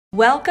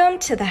Welcome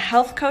to the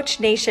Health Coach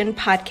Nation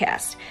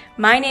podcast.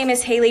 My name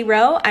is Haley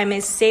Rowe. I'm a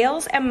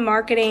sales and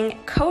marketing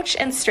coach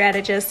and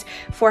strategist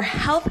for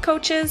health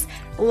coaches,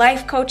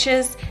 life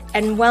coaches,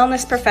 and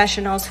wellness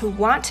professionals who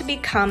want to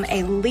become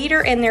a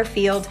leader in their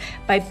field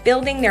by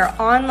building their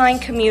online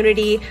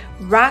community,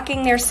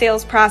 rocking their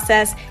sales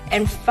process,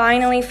 and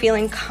finally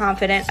feeling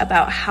confident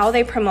about how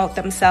they promote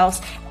themselves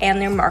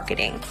and their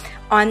marketing.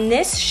 On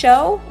this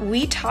show,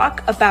 we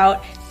talk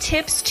about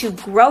tips to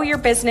grow your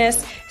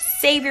business,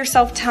 save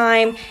yourself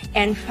time,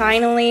 and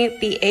finally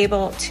be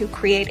able to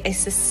create a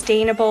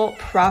sustainable,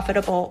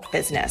 profitable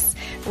business.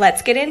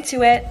 Let's get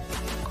into it.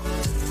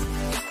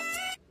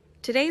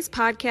 Today's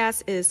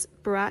podcast is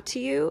brought to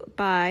you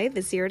by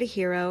the Zero to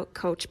Hero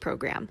Coach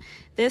Program.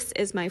 This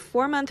is my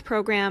 4-month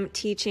program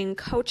teaching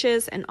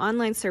coaches and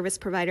online service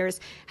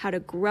providers how to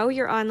grow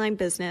your online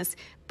business,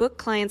 book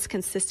clients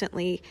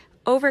consistently,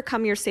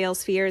 overcome your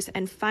sales fears,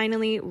 and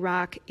finally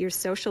rock your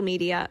social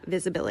media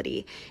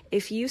visibility.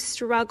 If you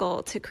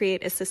struggle to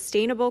create a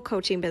sustainable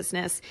coaching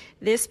business,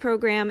 this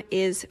program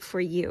is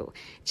for you.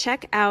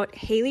 Check out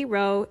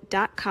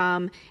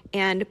haleyrowe.com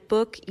and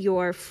book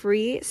your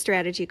free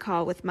strategy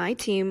call with my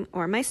team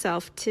or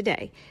myself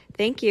today.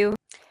 Thank you.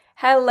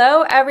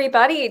 Hello,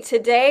 everybody.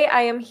 Today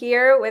I am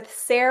here with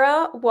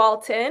Sarah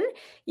Walton.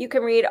 You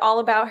can read all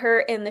about her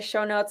in the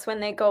show notes when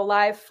they go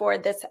live for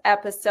this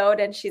episode,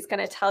 and she's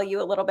going to tell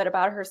you a little bit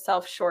about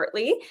herself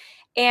shortly.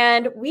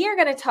 And we are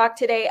going to talk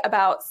today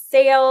about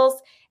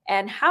sales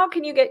and how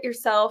can you get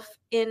yourself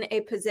in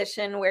a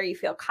position where you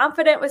feel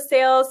confident with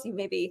sales. You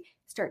maybe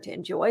start to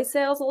enjoy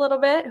sales a little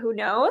bit. Who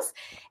knows?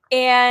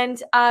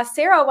 And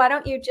Sarah, why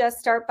don't you just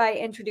start by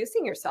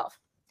introducing yourself?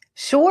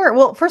 Sure.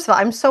 Well, first of all,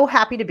 I'm so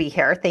happy to be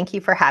here. Thank you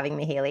for having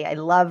me, Haley. I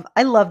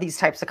love these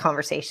types of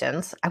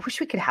conversations. I wish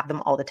we could have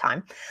them all the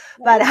time,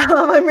 but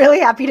I'm really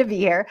happy to be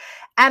here.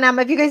 And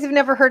if you guys have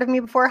never heard of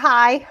me before,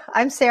 hi,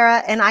 I'm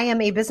Sarah, and I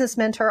am a business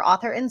mentor,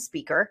 author, and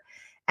speaker.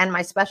 And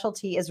my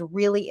specialty is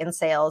really in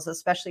sales,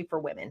 especially for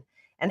women,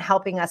 and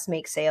helping us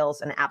make sales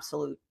an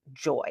absolute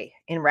joy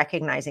in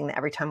recognizing that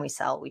every time we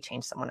sell, we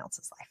change someone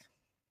else's life.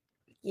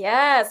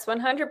 Yes,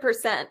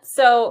 100%.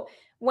 So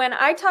when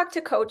I talk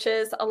to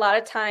coaches, a lot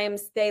of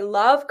times they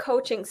love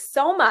coaching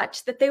so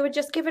much that they would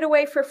just give it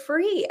away for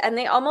free. And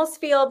they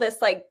almost feel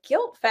this like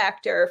guilt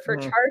factor for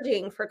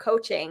charging for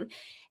coaching,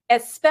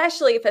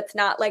 especially if it's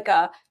not like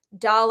a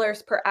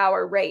dollars per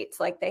hour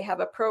rates, like they have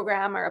a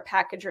program or a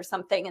package or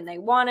something and they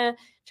want to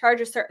charge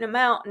a certain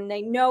amount and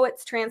they know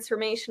it's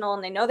transformational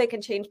and they know they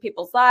can change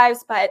people's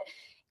lives. But,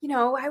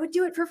 I would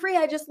do it for free.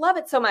 I just love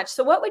it so much.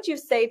 So what would you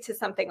say to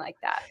something like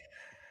that?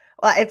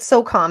 Well, it's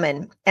so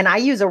common. And I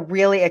use a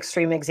really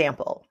extreme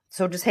example.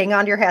 So just hang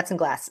on to your hats and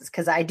glasses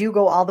because I do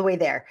go all the way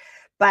there.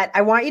 But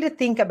I want you to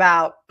think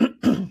about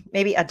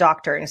maybe a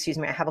doctor. And excuse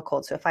me, I have a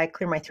cold. So if I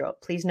clear my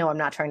throat, please know I'm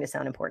not trying to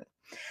sound important.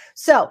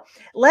 So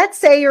let's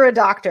say you're a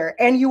doctor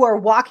and you are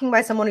walking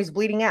by someone who's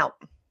bleeding out.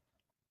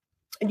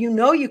 And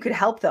you could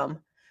help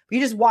them. But you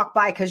just walk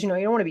by because you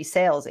don't want to be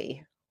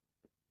salesy.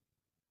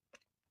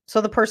 So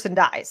the person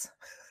dies.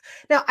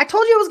 Now, I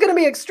told you it was going to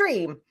be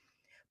extreme.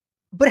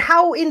 But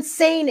how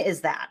insane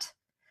is that?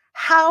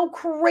 How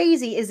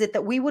crazy is it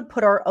that we would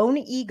put our own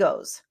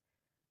egos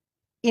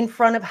in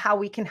front of how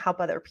we can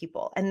help other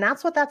people? And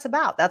that's what that's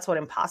about. That's what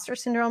imposter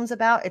syndrome is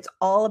about. It's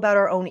all about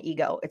our own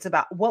ego. It's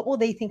about what will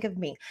they think of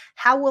me?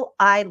 How will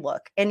I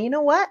look? And you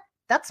know what?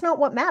 That's not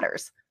what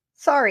matters.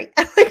 Sorry.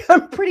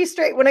 I'm pretty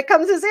straight when it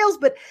comes to sales,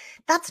 but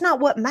that's not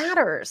what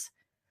matters.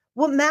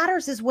 What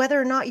matters is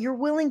whether or not you're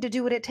willing to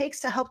do what it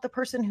takes to help the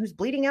person who's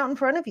bleeding out in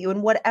front of you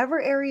in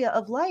whatever area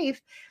of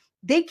life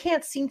they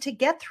can't seem to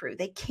get through.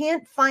 They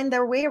can't find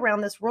their way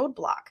around this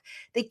roadblock.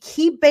 They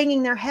keep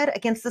banging their head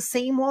against the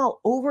same wall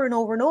over and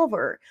over and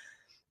over.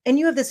 And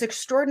you have this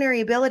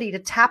extraordinary ability to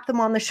tap them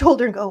on the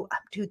shoulder and go,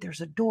 dude,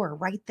 there's a door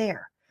right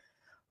there.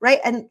 Right.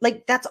 And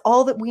that's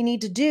all that we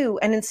need to do.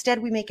 And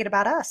instead we make it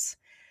about us.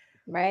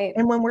 Right.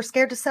 And when we're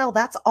scared to sell,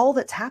 that's all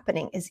that's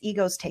happening is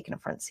egos taking a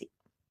front seat.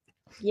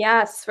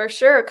 Yes, for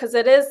sure. Because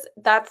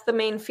that's the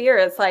main fear.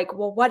 It's like,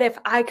 well, what if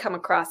I come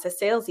across as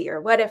salesy,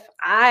 or what if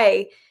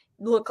I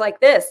look like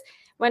this?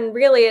 When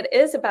really it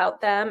is about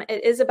them.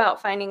 It is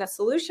about finding a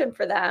solution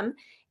for them.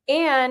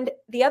 And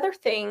the other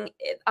thing,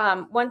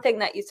 one thing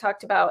that you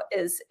talked about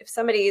is if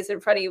somebody is in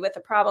front of you with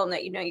a problem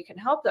that you can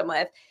help them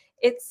with,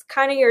 it's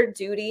kind of your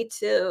duty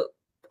to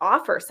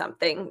offer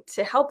something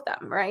to help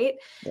them, right?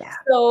 Yeah.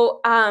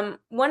 So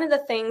one of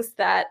the things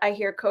that I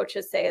hear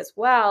coaches say as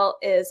well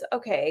is,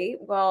 okay,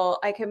 well,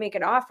 I can make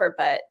an offer,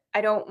 but I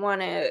don't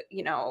want to,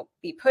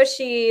 be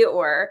pushy,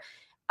 or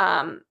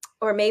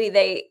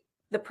maybe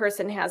the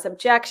person has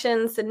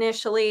objections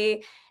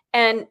initially.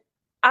 And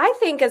I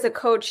think as a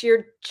coach,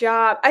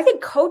 I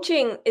think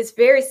coaching is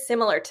very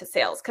similar to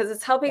sales because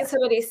it's helping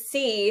somebody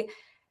see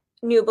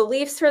new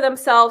beliefs for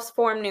themselves,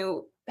 form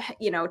new,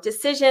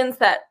 decisions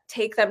that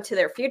take them to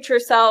their future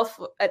self,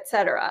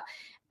 etc.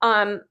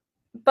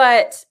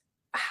 But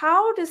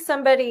how does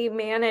somebody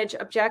manage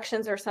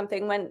objections or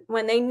something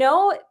when they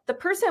know the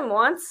person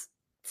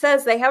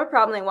says they have a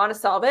problem, they want to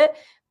solve it,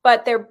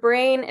 but their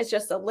brain is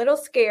just a little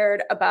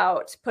scared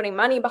about putting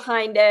money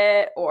behind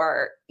it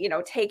or,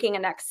 taking a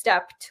next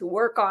step to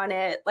work on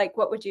it. Like,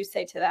 what would you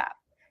say to that?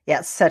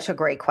 Yeah, such a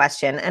great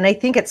question. And I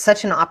think it's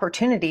such an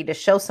opportunity to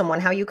show someone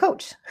how you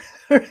coach,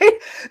 right?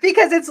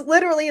 Because it's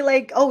literally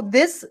like, oh,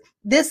 this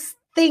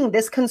thing,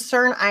 this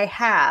concern I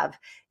have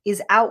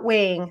is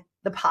outweighing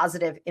the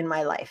positive in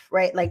my life,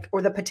 right? Like,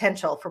 or the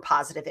potential for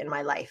positive in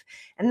my life.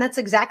 And that's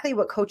exactly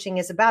what coaching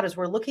is about, is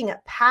we're looking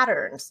at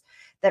patterns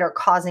that are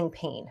causing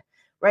pain,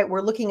 right?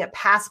 We're looking at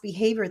past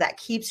behavior that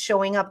keeps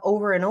showing up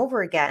over and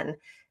over again,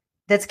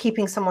 that's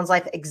keeping someone's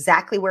life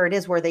exactly where it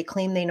is, where they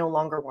claim they no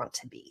longer want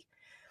to be.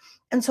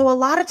 And so a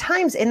lot of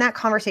times in that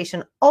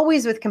conversation,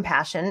 always with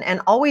compassion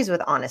and always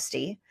with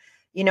honesty,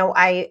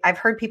 I've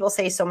heard people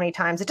say so many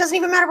times, it doesn't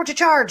even matter what you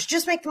charge,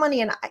 just make the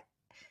money. And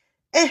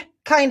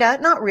kinda,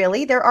 not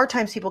really. There are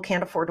times people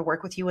can't afford to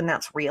work with you, and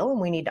that's real,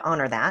 and we need to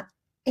honor that.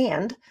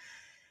 And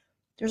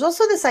there's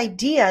also this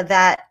idea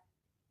that,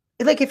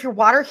 like, if your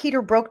water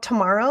heater broke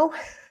tomorrow,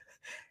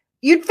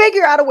 you'd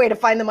figure out a way to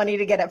find the money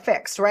to get it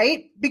fixed,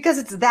 right? Because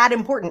it's that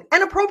important,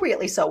 and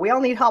appropriately so. We all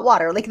need hot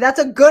water. Like, that's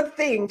a good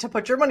thing to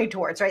put your money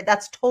towards, right?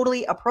 That's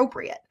totally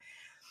appropriate.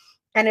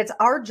 And it's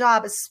our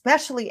job,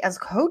 especially as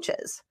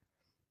coaches,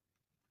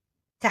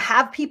 to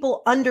have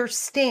people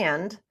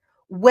understand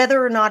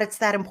whether or not it's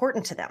that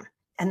important to them.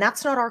 And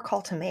that's not our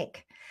call to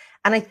make.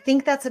 And I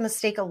think that's a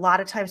mistake a lot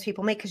of times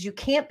people make, because you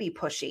can't be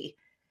pushy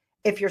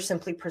if you're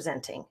simply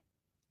presenting.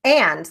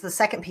 And the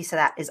second piece of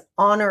that is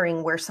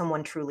honoring where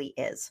someone truly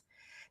is.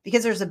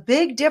 Because there's a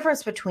big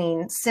difference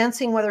between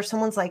sensing whether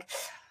someone's like,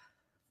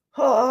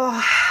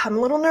 oh, I'm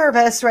a little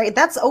nervous, right?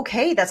 That's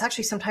okay. That's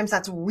actually, sometimes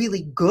that's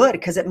really good,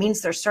 because it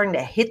means they're starting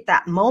to hit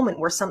that moment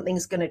where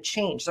something's going to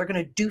change. They're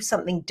going to do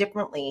something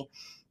differently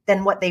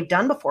than what they've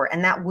done before.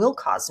 And that will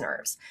cause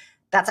nerves.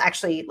 That's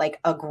actually like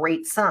a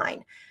great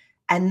sign.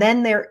 And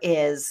then there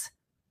is,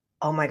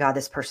 oh my God,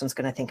 this person's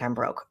going to think I'm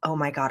broke. Oh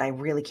my God, I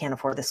really can't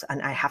afford this.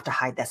 And I have to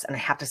hide this. And I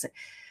have to say,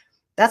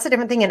 that's a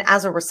different thing. And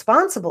as a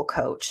responsible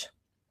coach,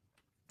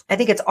 I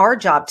think it's our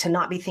job to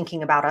not be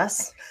thinking about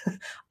us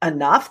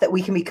enough that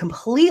we can be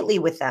completely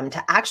with them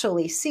to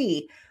actually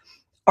see,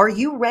 are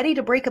you ready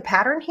to break a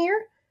pattern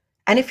here?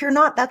 And if you're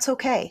not, that's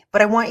okay.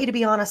 But I want you to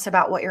be honest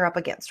about what you're up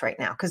against right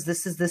now, because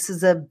this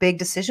is a big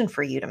decision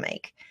for you to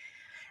make.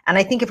 And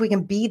I think if we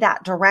can be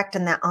that direct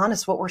and that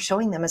honest, what we're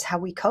showing them is how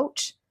we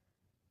coach.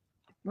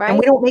 Right. And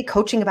we don't make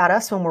coaching about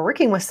us when we're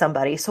working with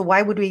somebody. So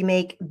why would we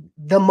make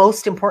the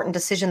most important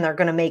decision they're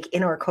going to make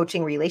in our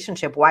coaching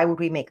relationship? Why would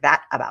we make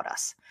that about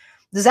us?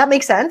 Does that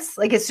make sense?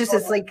 Like, it's just,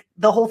 it's like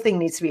the whole thing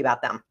needs to be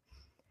about them.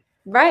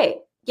 Right.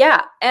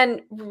 Yeah.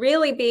 And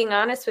really being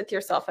honest with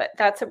yourself.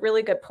 That's a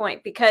really good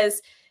point,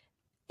 because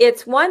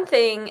it's one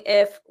thing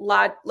if,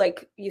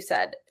 like you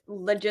said,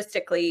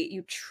 logistically,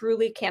 you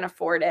truly can't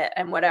afford it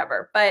and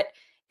whatever. But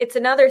it's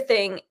another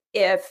thing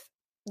if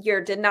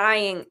you're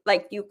denying,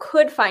 like, you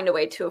could find a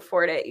way to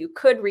afford it. You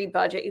could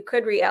rebudget, you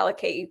could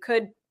reallocate, you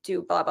could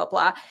do blah, blah,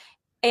 blah.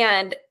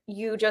 And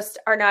you just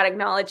are not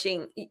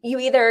acknowledging. You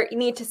either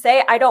need to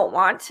say, I don't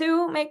want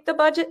to make the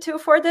budget to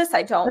afford this.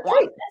 I don't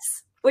want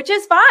this, which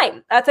is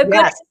fine. That's a good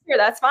answer.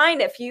 That's fine.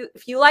 If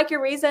you like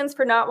your reasons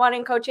for not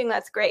wanting coaching,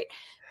 that's great.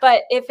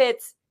 But if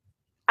it's,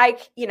 I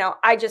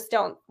just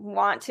don't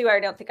want to, or I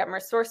don't think I'm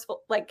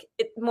resourceful, like,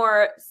 it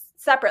more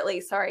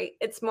separately, sorry.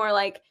 It's more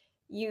like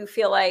you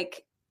feel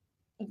like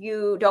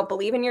you don't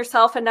believe in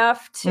yourself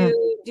enough to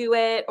do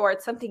it, or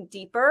it's something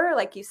deeper.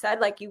 Like you said,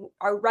 like you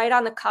are right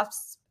on the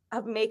cusp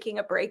of making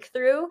a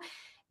breakthrough,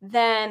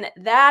 then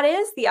that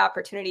is the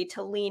opportunity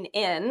to lean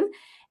in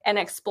and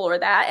explore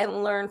that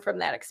and learn from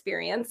that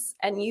experience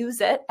and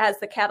use it as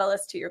the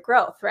catalyst to your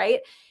growth, right?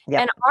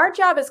 Yep. And our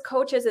job as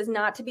coaches is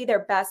not to be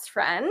their best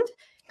friend.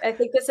 I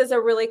think this is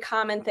a really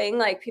common thing.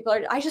 Like, people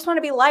are, I just want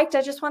to be liked.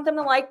 I just want them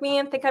to like me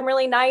and think I'm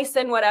really nice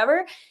and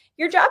whatever.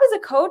 Your job as a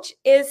coach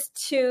is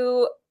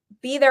to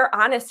be their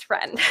honest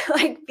friend,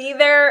 like, be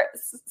there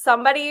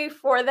somebody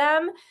for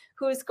them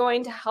who's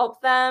going to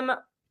help them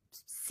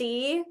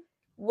see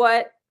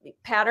what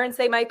patterns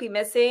they might be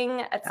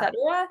missing, et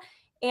cetera,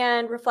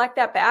 and reflect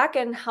that back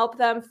and help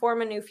them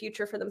form a new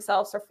future for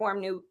themselves, or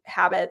form new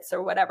habits,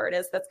 or whatever it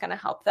is that's going to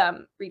help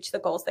them reach the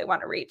goals they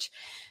want to reach.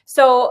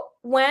 So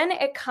when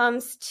it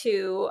comes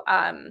to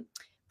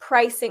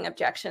pricing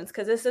objections,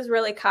 because this is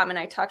really common,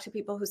 I talk to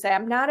people who say,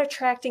 I'm not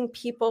attracting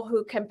people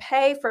who can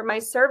pay for my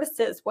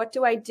services. What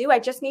do? I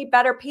just need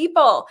better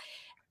people.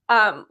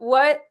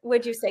 What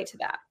would you say to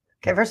that?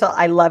 Okay, first of all,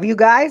 I love you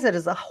guys. It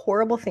is a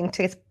horrible thing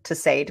to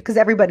say, because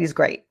everybody's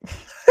great.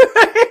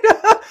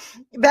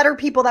 Better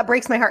people, that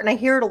breaks my heart. And I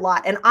hear it a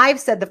lot. And I've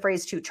said the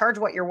phrase too, charge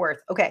what you're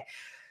worth. Okay,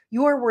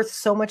 you are worth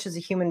so much as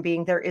a human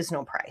being. There is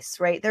no price,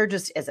 right? There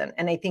just isn't.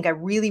 And I think I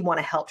really want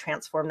to help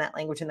transform that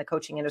language in the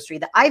coaching industry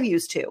that I've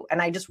used too.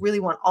 And I just really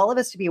want all of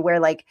us to be aware,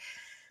 like,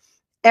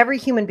 every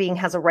human being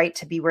has a right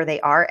to be where they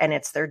are, and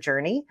it's their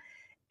journey.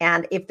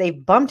 And if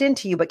they've bumped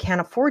into you but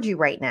can't afford you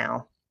right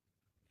now,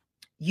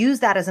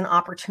 use that as an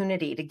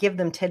opportunity to give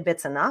them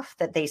tidbits enough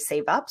that they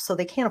save up so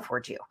they can't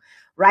afford you,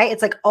 right?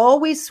 It's like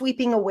always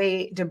sweeping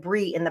away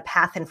debris in the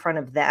path in front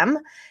of them,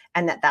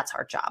 and that's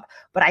our job.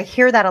 But I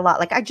hear that a lot.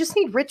 Like, I just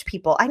need rich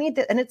people. I need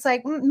that. And it's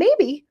like,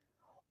 maybe,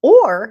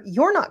 or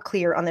you're not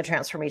clear on the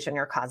transformation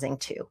you're causing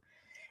too.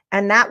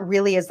 And that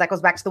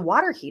goes back to the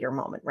water heater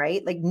moment,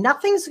 right? Like,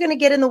 nothing's going to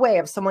get in the way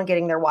of someone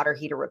getting their water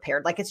heater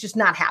repaired. Like, it's just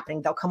not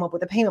happening. They'll come up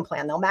with a payment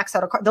plan. They'll max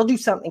out a car. They'll do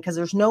something because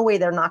there's no way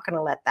they're not going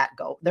to let that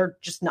go. They're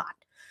just not,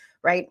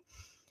 right?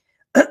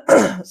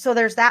 So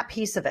there's that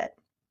piece of it.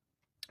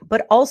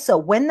 But also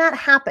when that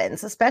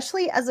happens,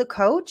 especially as a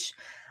coach,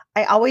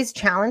 I always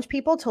challenge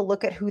people to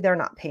look at who they're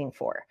not paying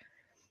for,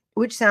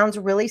 which sounds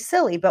really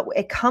silly, but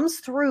it comes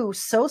through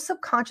so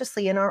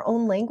subconsciously in our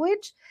own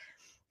language.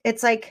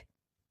 It's like,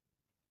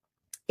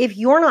 if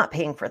you're not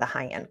paying for the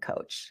high-end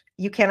coach,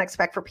 you can't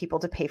expect for people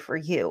to pay for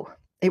you.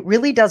 It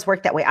really does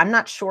work that way. I'm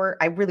not sure.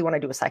 I really want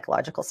to do a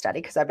psychological study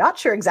because I'm not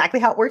sure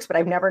exactly how it works, but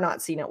I've never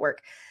not seen it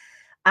work.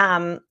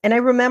 And I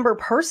remember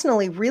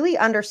personally really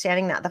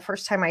understanding that the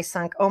first time I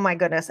sunk, oh my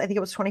goodness, I think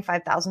it was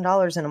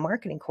 $25,000 in a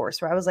marketing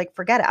course where I was like,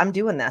 forget it. I'm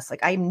doing this. Like,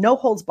 I'm no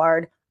holds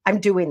barred.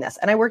 I'm doing this.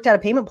 And I worked out a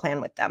payment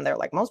plan with them. They're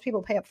like, most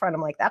people pay up front.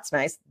 I'm like, that's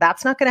nice.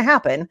 That's not going to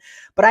happen,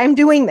 but I'm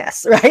doing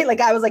this, right?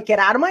 Like, I was like, get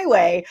out of my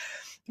way.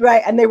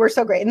 Right. And they were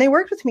so great. And they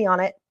worked with me on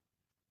it.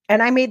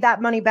 And I made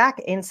that money back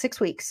in 6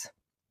 weeks.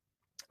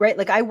 Right.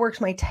 Like, I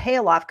worked my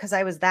tail off because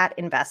I was that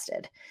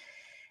invested.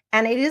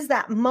 And it is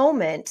that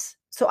moment.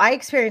 So I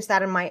experienced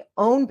that in my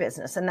own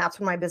business. And that's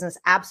when my business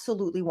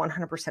absolutely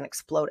 100%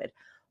 exploded.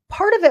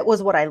 Part of it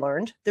was what I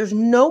learned. There's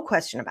no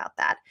question about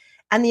that.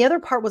 And the other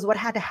part was what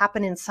had to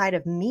happen inside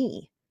of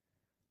me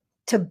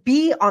to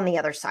be on the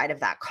other side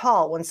of that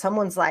call when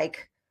someone's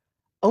like,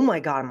 oh my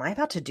God, am I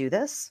about to do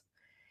this?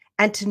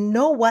 And to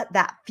know what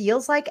that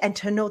feels like and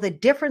to know the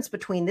difference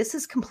between this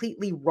is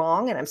completely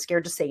wrong and I'm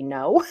scared to say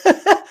no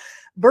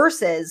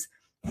versus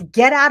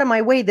get out of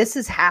my way. This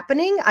is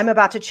happening. I'm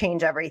about to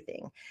change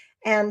everything.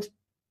 And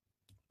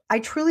I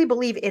truly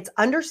believe it's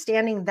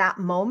understanding that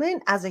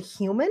moment as a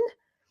human,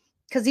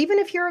 because even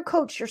if you're a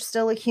coach, you're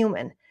still a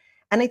human.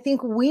 And I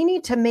think we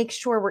need to make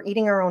sure we're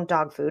eating our own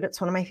dog food. It's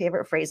one of my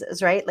favorite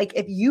phrases, right? Like,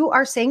 if you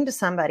are saying to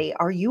somebody,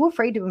 are you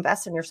afraid to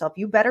invest in yourself?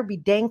 You better be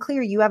dang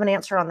clear you have an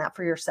answer on that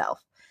for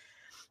yourself.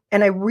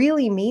 And I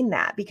really mean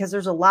that, because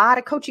there's a lot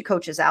of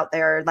coaches out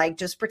there, like,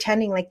 just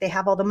pretending like they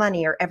have all the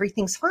money or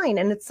everything's fine.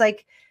 And it's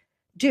like,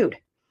 dude,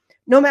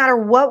 no matter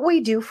what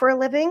we do for a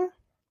living,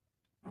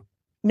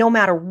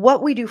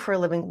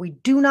 we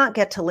do not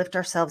get to lift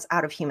ourselves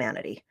out of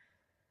humanity,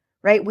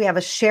 right? We have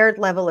a shared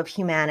level of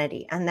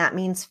humanity, and that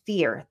means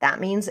fear. That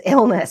means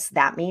illness.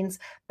 That means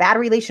bad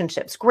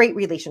relationships, great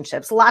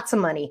relationships, lots of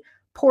money,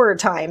 poorer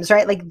times,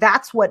 right? Like,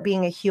 that's what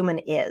being a human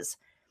is.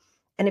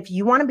 And if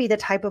you want to be the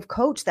type of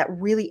coach that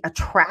really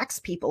attracts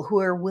people who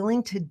are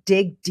willing to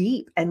dig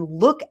deep and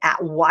look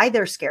at why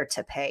they're scared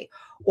to pay,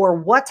 or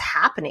what's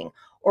happening,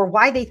 or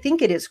why they think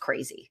it is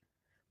crazy,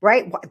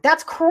 right?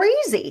 That's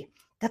crazy.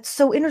 That's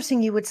so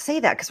interesting you would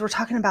say that, because we're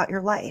talking about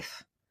your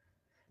life.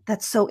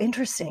 That's so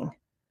interesting.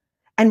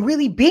 And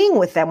really being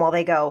with them while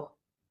they go,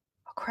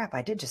 oh crap,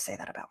 I did just say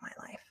that about my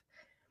life.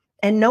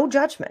 And no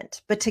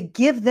judgment, but to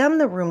give them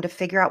the room to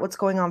figure out what's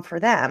going on for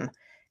them.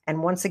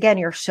 And once again,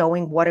 you're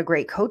showing what a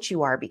great coach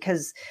you are,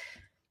 because,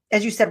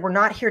 as you said, we're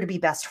not here to be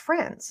best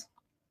friends.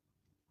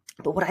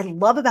 But what I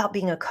love about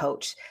being a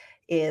coach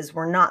is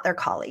we're not their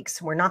colleagues.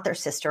 We're not their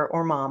sister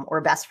or mom or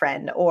best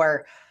friend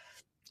or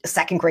a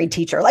second grade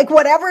teacher, like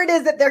whatever it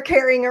is that they're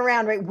carrying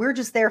around, right? We're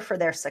just there for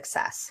their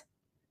success.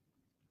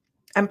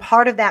 And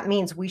part of that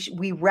means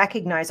we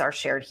recognize our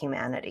shared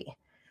humanity,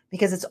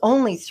 because it's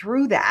only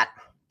through that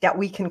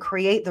we can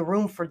create the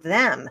room for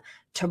them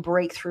to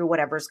break through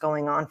whatever's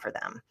going on for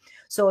them.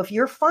 So if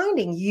you're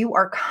finding you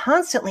are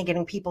constantly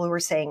getting people who are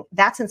saying,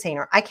 that's insane,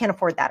 or I can't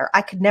afford that, or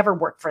I could never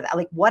work for that,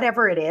 like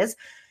whatever it is,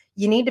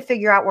 you need to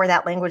figure out where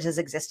that language is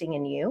existing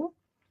in you.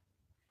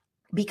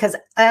 Because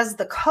as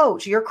the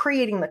coach, you're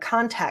creating the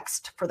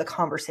context for the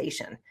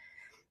conversation.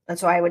 And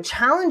so I would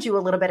challenge you a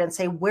little bit and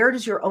say, where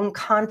does your own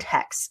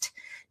context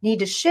need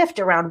to shift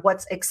around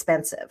what's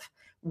expensive,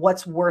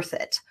 what's worth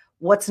it,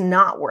 what's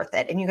not worth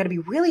it? And you're going to be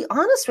really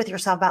honest with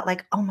yourself about,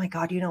 like, oh my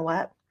God, you know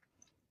what?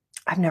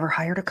 I've never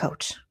hired a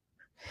coach.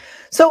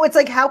 So it's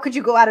like, how could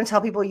you go out and tell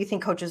people you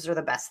think coaches are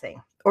the best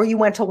thing? Or you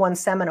went to one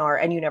seminar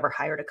and you never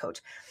hired a coach.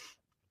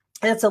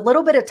 And it's a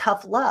little bit of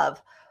tough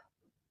love,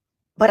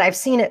 but I've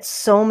seen it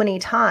so many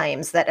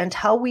times that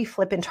until we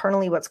flip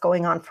internally what's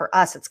going on for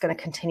us, it's going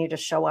to continue to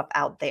show up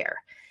out there.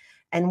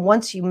 And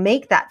once you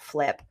make that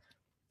flip,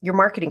 your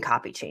marketing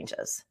copy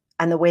changes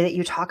and the way that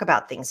you talk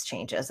about things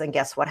changes. And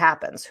guess what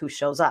happens? Who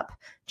shows up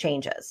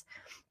changes.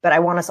 But I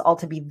want us all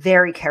to be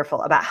very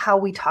careful about how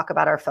we talk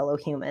about our fellow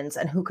humans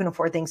and who can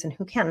afford things and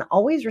who can.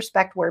 Always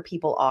respect where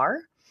people are.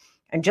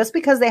 And just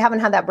because they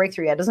haven't had that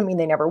breakthrough yet doesn't mean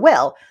they never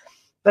will.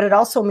 But it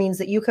also means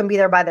that you can be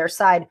there by their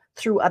side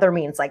through other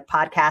means, like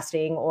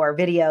podcasting or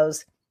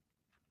videos.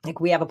 Like,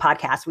 we have a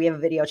podcast, we have a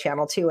video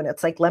channel too. And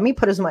it's like, let me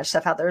put as much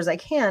stuff out there as I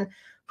can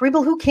for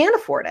people who can't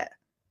afford it.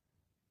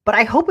 But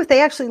I hope if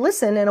they actually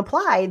listen and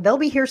apply, they'll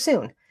be here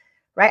soon.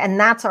 Right. And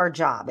that's our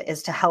job,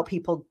 is to help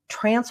people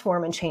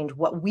transform and change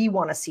what we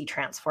want to see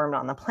transformed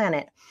on the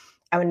planet.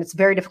 I mean, it's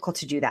very difficult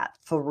to do that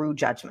through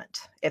judgment,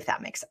 if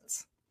that makes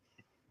sense.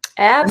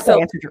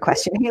 Absolutely. I answered your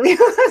question, Haley.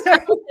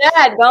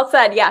 Well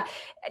said. Yeah.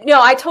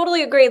 No, I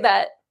totally agree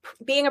that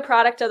being a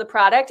product of the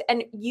product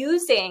and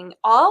using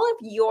all of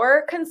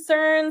your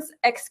concerns,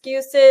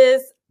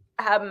 excuses,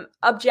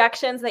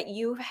 objections that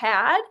you've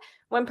had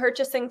when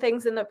purchasing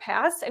things in the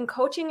past and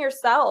coaching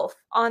yourself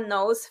on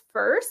those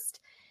first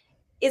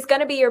is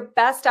going to be your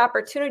best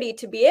opportunity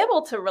to be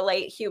able to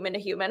relate human to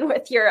human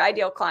with your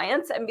ideal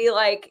clients and be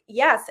like,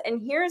 yes,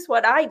 and here's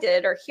what I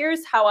did, or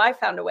here's how I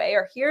found a way,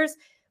 or here's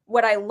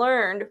what I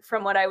learned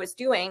from what I was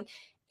doing.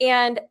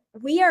 And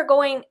we are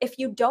going, if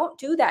you don't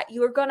do that,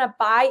 you are going to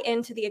buy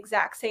into the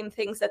exact same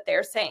things that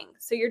they're saying.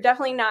 So you're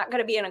definitely not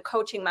going to be in a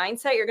coaching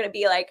mindset. You're going to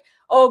be like,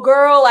 oh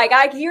girl, like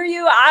I hear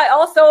you. I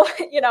also,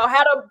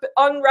 had an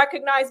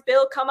unrecognized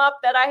bill come up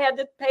that I had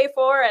to pay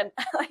for. And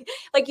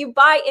like you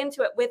buy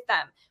into it with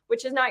them,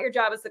 which is not your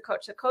job as the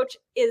coach. The coach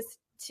is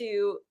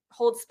to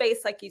hold space,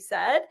 like you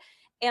said,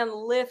 and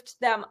lift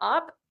them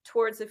up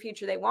towards the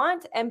future they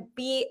want and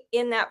be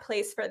in that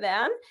place for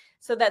them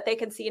so that they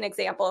can see an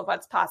example of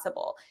what's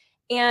possible.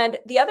 And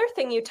the other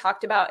thing you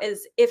talked about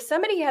is if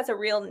somebody has a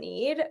real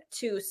need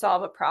to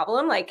solve a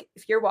problem, like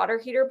if your water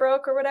heater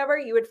broke or whatever,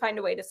 you would find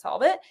a way to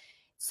solve it.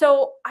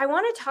 So I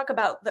want to talk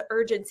about the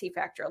urgency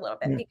factor a little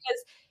bit,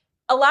 because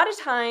a lot of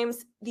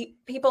times the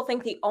people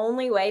think the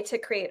only way to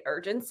create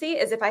urgency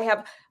is if I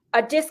have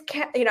a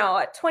discount,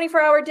 a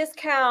 24-hour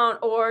discount,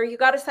 or you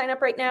got to sign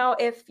up right now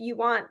if you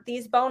want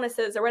these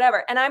bonuses or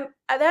whatever. And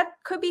that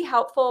could be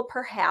helpful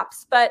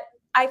perhaps, but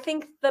I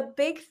think the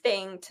big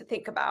thing to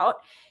think about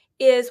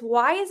is,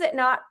 why is it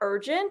not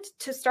urgent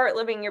to start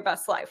living your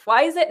best life?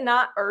 Why is it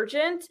not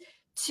urgent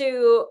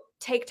to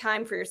take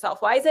time for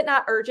yourself? Why is it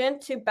not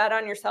urgent to bet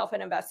on yourself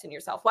and invest in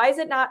yourself? Why is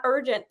it not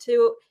urgent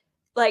to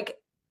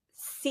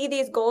see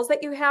these goals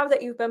that you have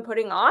that you've been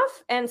putting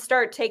off and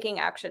start taking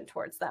action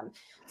towards them?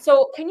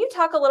 So can you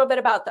talk a little bit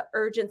about the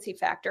urgency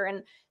factor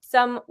and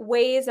some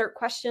ways or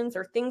questions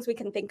or things we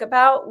can think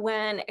about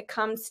when it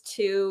comes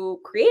to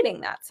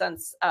creating that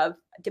sense of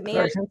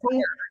demand and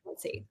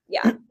urgency?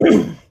 Yeah.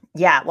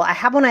 Yeah. Well, I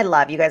have one I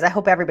love, you guys. I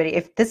hope everybody,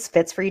 if this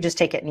fits for you, just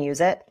take it and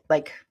use it.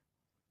 Like,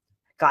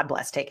 God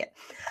bless, take it.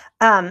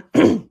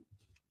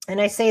 And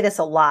I say this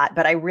a lot,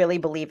 but I really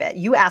believe it.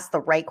 You asked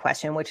the right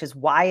question, which is,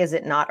 why is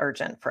it not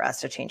urgent for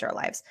us to change our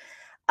lives?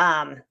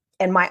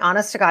 And my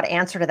honest to God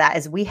answer to that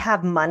is, we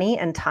have money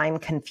and time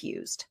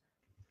confused.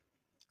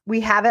 We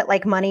have it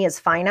like money is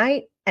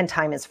finite and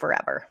time is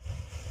forever.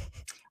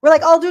 We're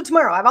like, I'll do it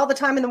tomorrow. I have all the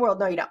time in the world.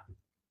 No, you don't.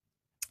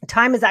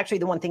 Time is actually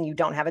the one thing you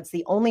don't have. It's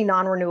the only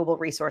non-renewable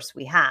resource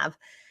we have.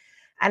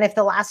 And if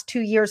the last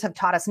 2 years have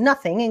taught us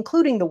nothing,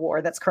 including the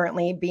war that's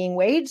currently being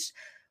waged,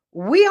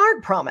 we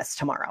aren't promised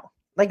tomorrow.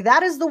 Like,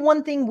 that is the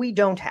one thing we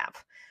don't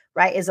have,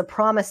 right? Is a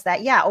promise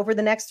that, yeah, over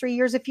the next 3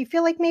 years, if you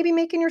feel like maybe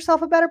making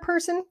yourself a better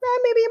person,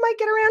 maybe you might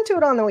get around to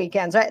it on the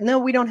weekends, right? No,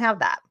 we don't have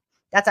that.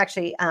 That's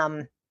actually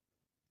a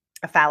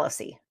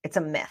fallacy. It's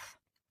a myth.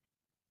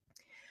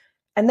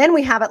 And then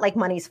we have it like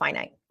money's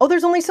finite. Oh,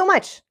 there's only so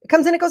much. It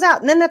comes in, it goes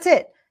out, and then that's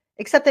it.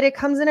 Except that it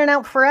comes in and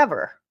out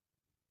forever.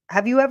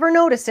 Have you ever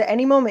noticed at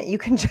any moment you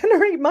can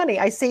generate money?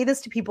 I say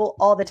this to people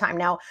all the time.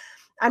 Now,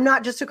 I'm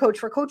not just a coach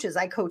for coaches.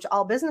 I coach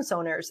all business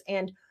owners.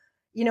 And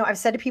I've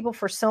said to people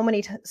for so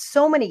many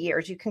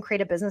years, you can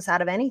create a business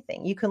out of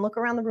anything. You can look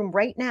around the room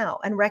right now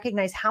and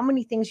recognize how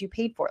many things you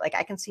paid for. Like,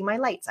 I can see my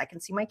lights, I can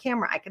see my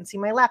camera, I can see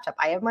my laptop,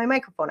 I have my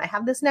microphone, I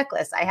have this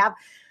necklace, I have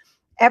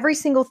every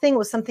single thing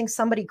was something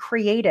somebody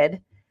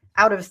created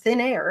out of thin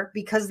air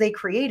because they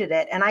created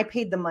it and I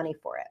paid the money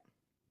for it.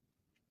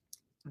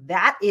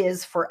 That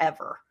is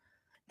forever.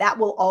 That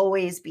will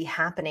always be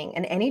happening.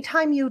 And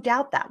anytime you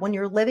doubt that, when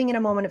you're living in a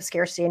moment of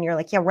scarcity and you're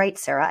like, yeah, right,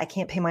 Sarah, I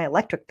can't pay my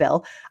electric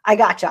bill. I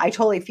gotcha. I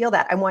totally feel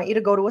that. I want you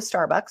to go to a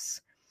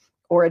Starbucks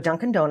or a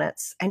Dunkin'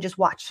 Donuts and just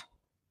watch.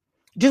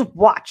 Just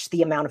watch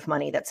the amount of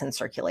money that's in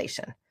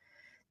circulation.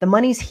 The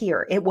money's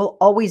here. It will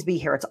always be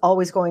here. It's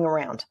always going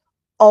around.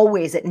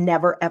 Always. It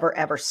never, ever,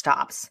 ever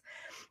stops.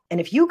 And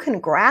if you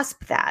can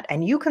grasp that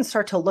and you can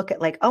start to look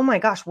at like, oh my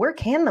gosh, where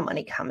can the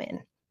money come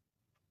in?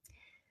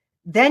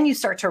 Then you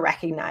start to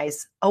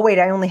recognize, oh, wait,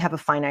 I only have a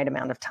finite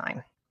amount of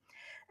time.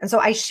 And so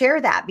I share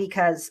that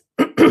because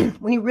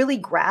when you really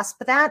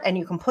grasp that and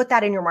you can put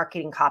that in your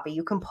marketing copy,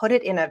 you can put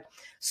it in a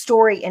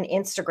story in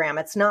Instagram.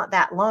 It's not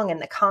that long and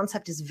the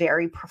concept is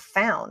very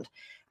profound.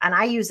 And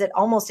I use it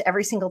almost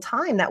every single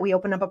time that we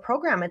open up a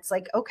program. It's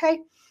like,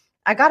 okay,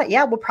 I got it.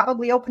 Yeah, we'll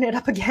probably open it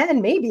up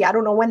again. Maybe. I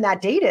don't know when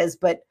that date is,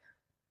 but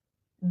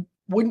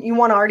wouldn't you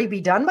want to already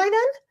be done by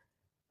then?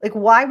 Like,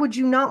 why would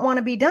you not want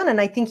to be done? And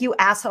I think you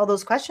asked all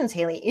those questions,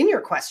 Haley, in your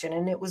question,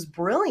 and it was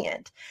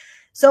brilliant.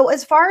 So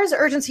as far as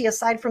urgency,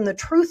 aside from the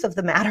truth of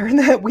the matter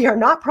that we are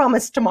not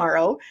promised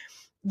tomorrow,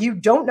 you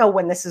don't know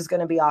when this is going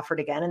to be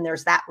offered again. And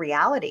there's that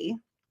reality.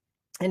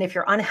 And if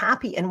you're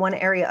unhappy in one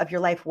area of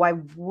your life, why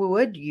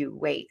would you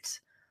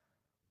wait?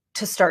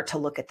 to start to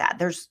look at that.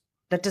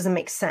 That doesn't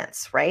make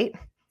sense, right?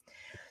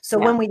 So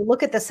when we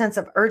look at the sense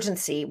of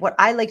urgency, what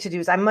I like to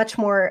do is I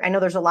know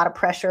there's a lot of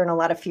pressure and a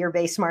lot of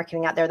fear-based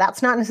marketing out there.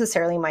 That's not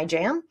necessarily my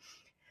jam.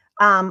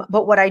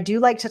 But what I do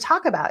like to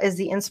talk about is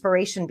the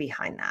inspiration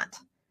behind that.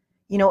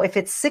 If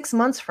it's 6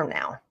 months from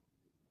now,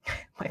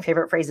 my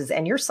favorite phrase is,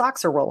 and your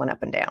socks are rolling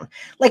up and down,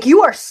 like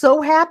you are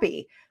so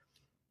happy,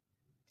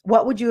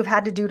 what would you have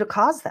had to do to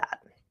cause that?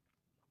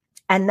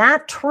 And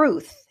that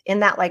truth in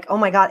that, like, oh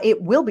my God,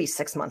 it will be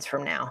 6 months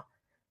from now.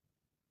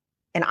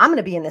 And I'm going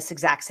to be in this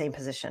exact same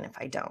position if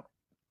I don't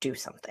do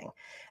something.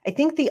 I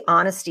think the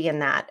honesty in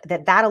that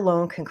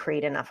alone can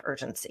create enough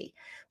urgency.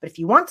 But if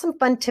you want some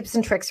fun tips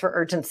and tricks for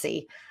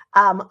urgency,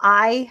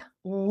 I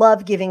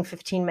love giving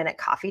 15-minute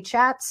coffee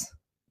chats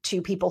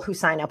to people who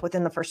sign up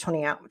within the first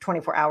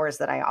 24 hours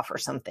that I offer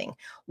something.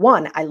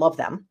 One, I love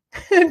them.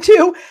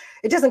 Two,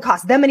 it doesn't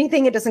cost them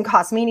anything. It doesn't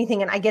cost me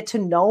anything. And I get to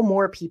know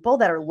more people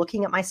that are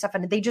looking at my stuff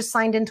and they just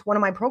signed into one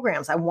of my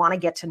programs. I want to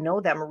get to know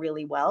them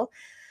really well.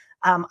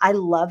 I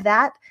love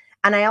that.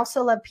 And I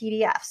also love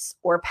PDFs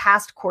or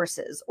past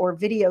courses or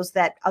videos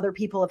that other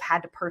people have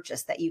had to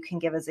purchase that you can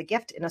give as a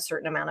gift in a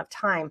certain amount of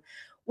time.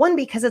 One,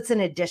 because it's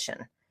an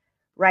addition,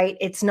 right?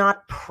 It's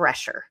not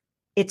pressure.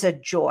 It's a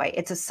joy.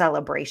 It's a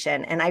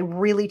celebration. And I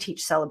really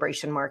teach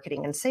celebration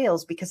marketing and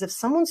sales because if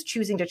someone's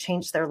choosing to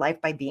change their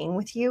life by being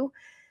with you,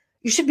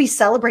 you should be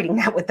celebrating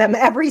that with them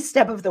every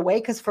step of the way.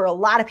 Because for a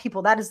lot of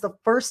people, that is the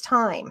first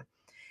time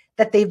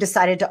that they've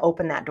decided to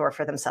open that door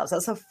for themselves.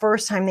 That's the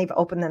first time they've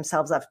opened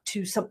themselves up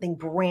to something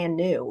brand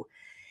new.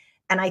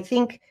 And I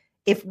think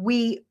if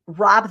we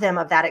rob them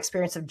of that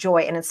experience of joy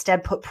and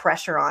instead put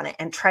pressure on it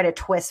and try to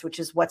twist, which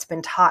is what's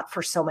been taught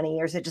for so many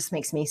years, it just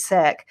makes me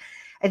sick.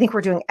 I think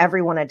we're doing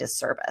everyone a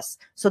disservice.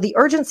 So the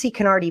urgency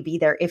can already be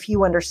there if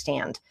you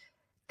understand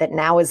that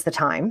now is the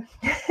time.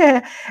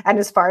 And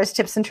as far as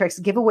tips and tricks,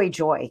 give away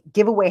joy,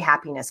 give away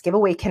happiness, give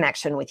away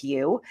connection with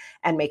you,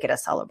 and make it a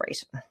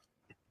celebration.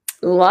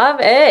 Love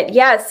it.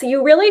 Yeah. So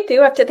you really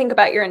do have to think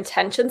about your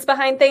intentions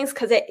behind things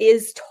because it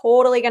is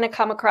totally going to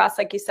come across,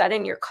 like you said,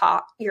 in your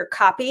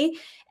copy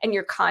and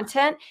your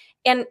content.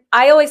 And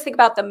I always think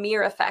about the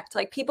mirror effect.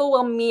 Like people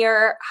will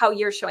mirror how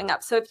you're showing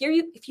up. So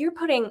if you're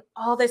putting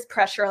all this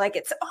pressure, like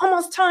it's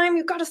almost time,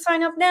 you've got to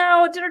sign up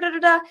now.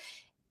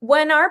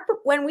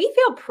 When we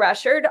feel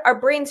pressured, our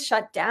brains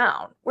shut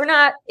down. We're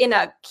not in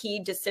a key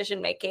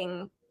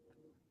decision-making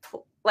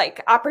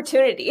like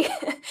opportunity.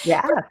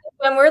 Yeah.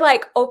 When we're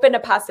like open to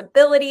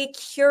possibility,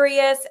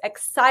 curious,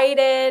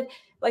 excited,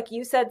 like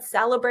you said,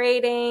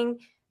 celebrating,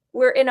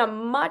 we're in a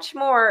much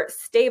more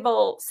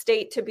stable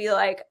state to be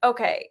like,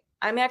 okay,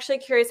 I'm actually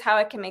curious how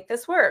I can make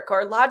this work,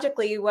 or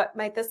logically, what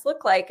might this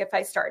look like if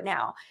I start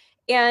now?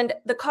 And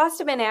the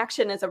cost of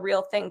inaction is a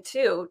real thing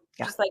too.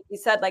 Yeah. Just like you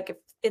said, like if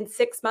in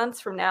 6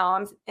 months from now,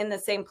 I'm in the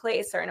same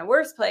place or in a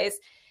worse place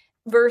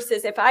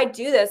versus if I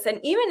do this, and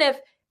even if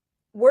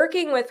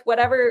working with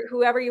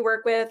whoever you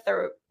work with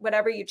or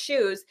whatever you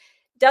choose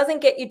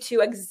doesn't get you to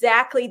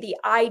exactly the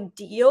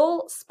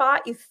ideal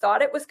spot you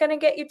thought it was going to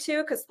get you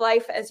to, because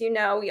life, as you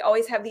know, we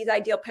always have these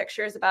ideal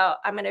pictures about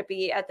I'm going to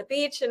be at the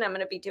beach and I'm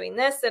going to be doing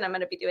this and I'm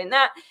going to be doing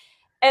that.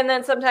 And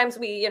then sometimes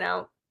we,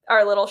 are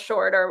a little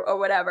short or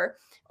whatever,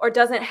 or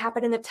doesn't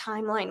happen in the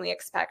timeline we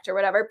expect or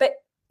whatever. But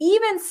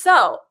even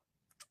so,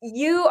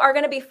 you are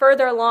going to be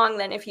further along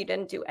than if you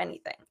didn't do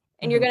anything.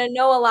 And you're going to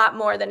know a lot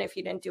more than if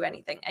you didn't do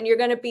anything. And you're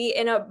going to be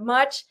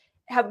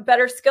have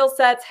better skill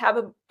sets, have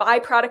a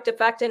byproduct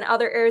effect in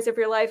other areas of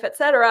your life, et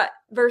cetera,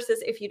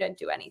 versus if you didn't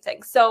do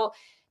anything. So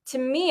to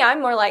me,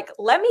 I'm more like,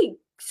 let me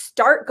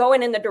start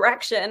going in the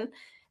direction.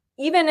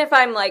 Even if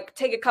I'm like,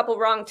 take a couple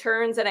wrong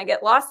turns and I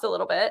get lost a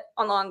little bit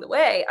along the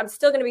way, I'm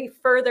still going to be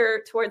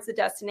further towards the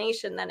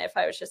destination than if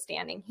I was just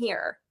standing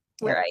here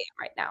where I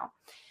am right now.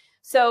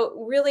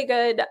 So really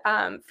good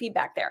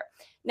feedback there.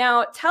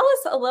 Now, tell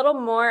us a little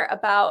more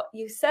about,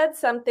 you said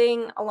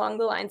something along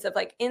the lines of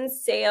like in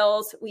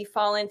sales, we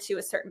fall into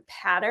a certain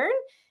pattern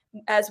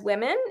as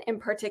women in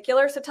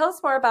particular. So tell us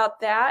more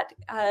about that.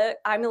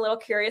 I'm a little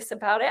curious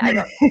about it. I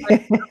don't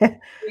know what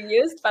you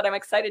used, but I'm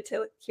excited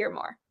to hear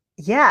more.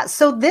 Yeah.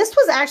 So this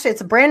was actually,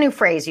 it's a brand new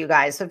phrase, you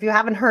guys. So if you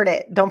haven't heard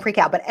it, don't freak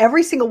out. But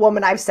every single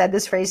woman I've said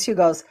this phrase to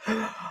goes,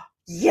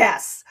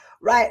 yes.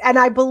 Right. And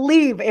I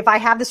believe, if I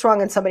have this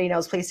wrong and somebody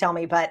knows, please tell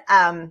me. But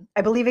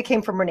I believe it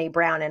came from Brene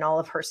Brown in all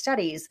of her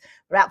studies.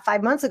 About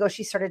 5 months ago,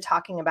 she started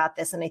talking about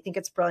this. And I think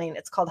it's brilliant.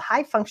 It's called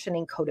high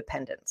functioning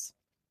codependence.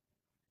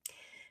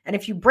 And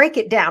if you break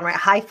it down, right,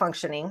 high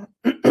functioning.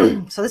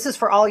 So this is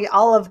for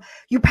all of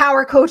you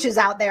power coaches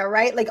out there,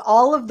 right? Like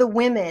all of the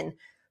women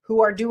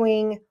who are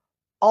doing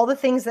all the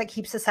things that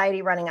keep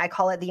society running. I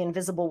call it the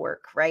invisible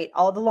work, right?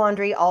 All the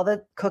laundry, all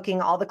the cooking,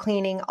 all the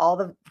cleaning, all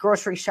the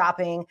grocery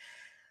shopping,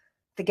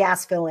 the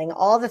gas filling,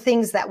 all the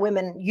things that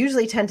women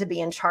usually tend to be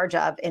in charge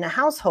of in a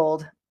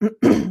household,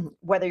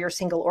 whether you're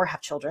single or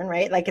have children,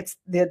 right? Like it's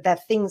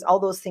all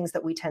those things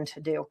that we tend to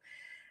do.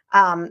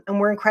 And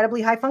we're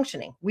incredibly high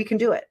functioning. We can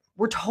do it.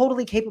 We're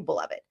totally capable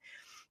of it.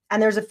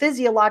 And there's a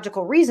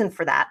physiological reason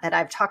for that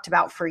I've talked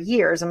about for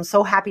years. I'm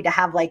so happy to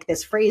have like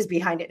this phrase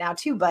behind it now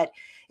too. But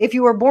if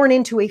you were born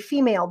into a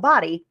female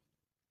body,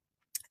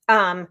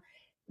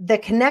 the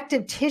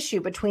connective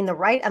tissue between the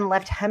right and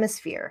left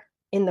hemisphere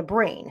in the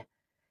brain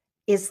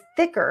is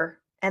thicker,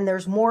 and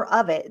there's more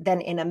of it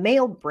than in a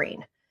male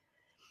brain.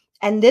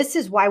 And this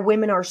is why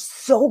women are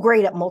so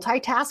great at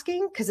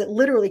multitasking, because it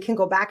literally can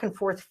go back and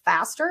forth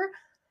faster.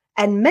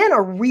 And men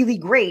are really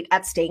great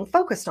at staying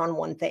focused on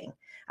one thing.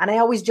 And I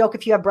always joke,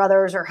 if you have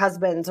brothers or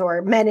husbands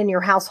or men in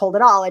your household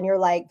at all, and you're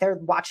like, they're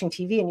watching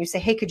TV and you say,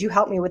 hey, could you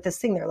help me with this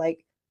thing? They're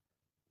like,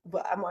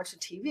 well, I'm watching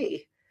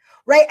TV.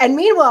 Right. And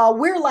meanwhile,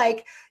 we're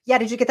like, yeah,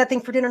 did you get that thing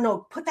for dinner?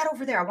 No, put that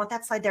over there. I want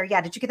that slide there.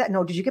 Yeah. Did you get that?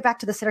 No. Did you get back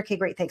to the sitter? Okay,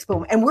 great. Thanks.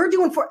 Boom. And we're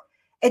doing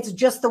it's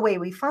just the way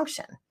we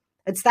function.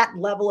 It's that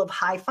level of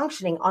high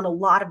functioning on a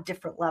lot of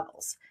different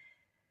levels.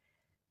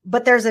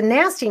 But there's a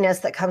nastiness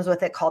that comes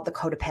with it called the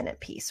codependent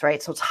piece,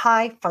 right? So it's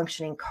high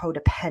functioning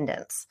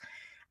codependence.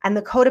 And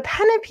the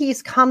codependent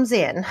piece comes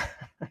in,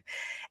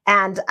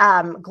 and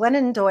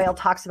Glennon Doyle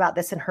talks about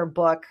this in her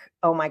book.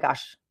 Oh my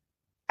gosh,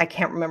 I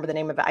can't remember the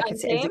name of it. I can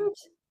say it.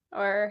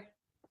 Or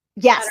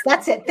yes,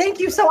 that's it. Thank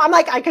you. So I'm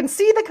like, I can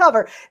see the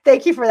cover.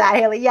 Thank you for that,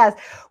 Haley. Yes,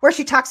 where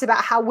she talks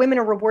about how women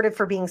are rewarded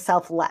for being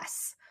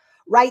selfless.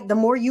 Right? The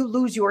more you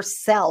lose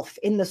yourself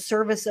in the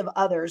service of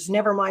others,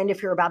 never mind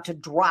if you're about to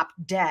drop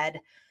dead,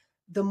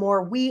 the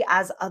more we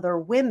as other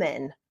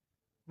women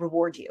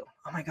reward you.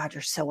 Oh my God,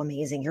 you're so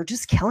amazing. You're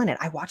just killing it.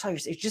 I watch all your,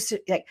 it's just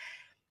like,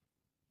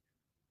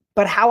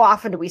 but how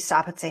often do we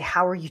stop and say,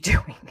 how are you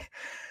doing?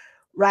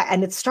 Right.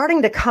 And it's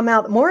starting to come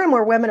out. More and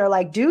more women are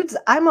like, dudes,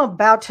 I'm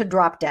about to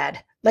drop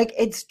dead. Like,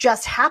 it's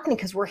just happening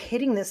because we're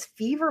hitting this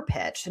fever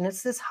pitch, and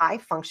it's this high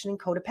functioning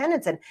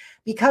codependence. And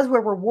because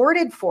we're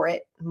rewarded for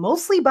it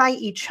mostly by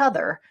each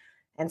other,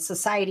 and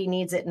society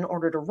needs it in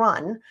order to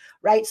run,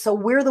 right? So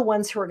we're the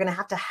ones who are going to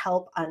have to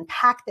help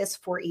unpack this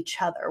for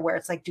each other, where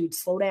it's like, dude,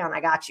 slow down.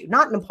 I got you.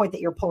 Not in the point that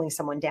you're pulling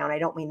someone down. I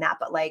don't mean that,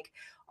 but like,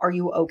 are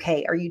you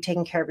okay? Are you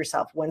taking care of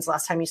yourself? When's the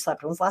last time you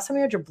slept? When's the last time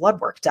you had your blood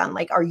work done?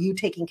 Like, are you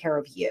taking care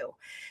of you?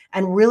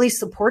 And really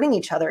supporting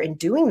each other in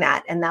doing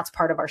that. And that's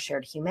part of our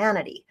shared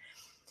humanity.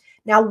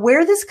 Now,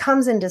 where this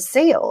comes into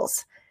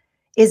sales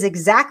is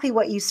exactly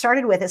what you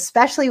started with,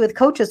 especially with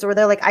coaches where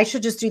they're like, I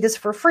should just do this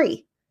for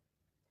free.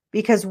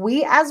 Because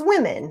we as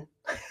women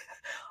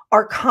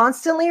are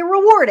constantly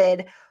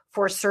rewarded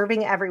for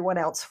serving everyone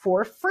else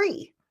for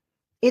free.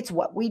 It's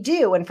what we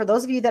do. And for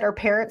those of you that are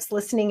parents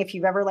listening, if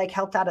you've ever like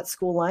helped out at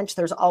school lunch,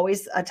 there's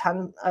always a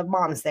ton of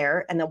moms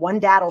there. And the one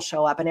dad will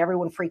show up and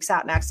everyone freaks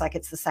out and acts like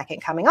it's the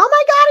second coming. Oh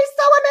my God, he's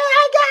so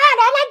amazing.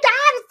 Oh my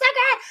God, it's so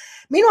good.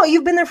 Meanwhile,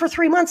 you've been there for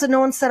 3 months and no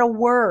one said a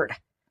word.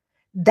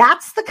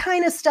 That's the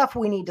kind of stuff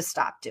we need to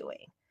stop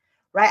doing.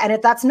 Right. And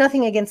if that's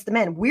nothing against the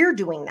men, we're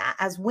doing that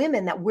as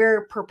women, that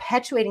we're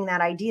perpetuating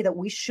that idea that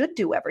we should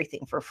do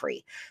everything for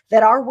free,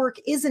 that our work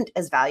isn't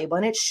as valuable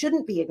and it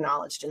shouldn't be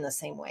acknowledged in the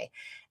same way.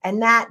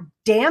 And that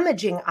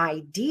damaging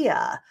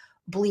idea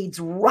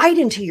bleeds right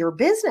into your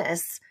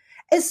business,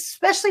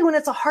 especially when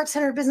it's a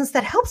heart-centered business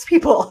that helps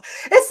people.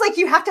 It's like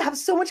you have to have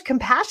so much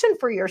compassion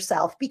for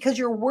yourself because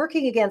you're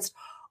working against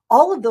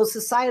all of those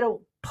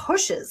societal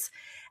pushes.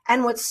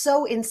 And what's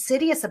so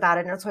insidious about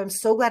it, and that's why I'm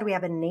so glad we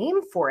have a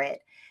name for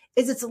it,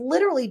 is it's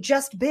literally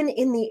just been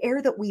in the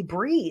air that we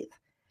breathe.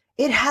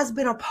 It has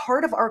been a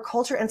part of our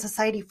culture and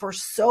society for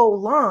so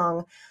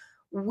long,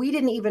 we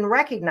didn't even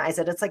recognize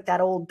it. It's like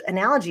that old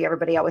analogy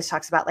everybody always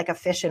talks about, like a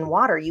fish in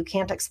water. You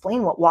can't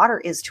explain what water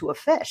is to a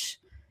fish.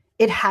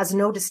 It has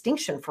no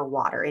distinction for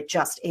water. It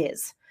just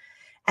is.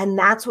 And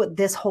that's what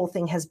this whole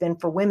thing has been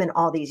for women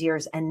all these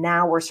years. And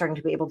now we're starting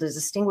to be able to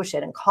distinguish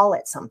it and call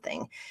it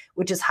something,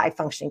 which is high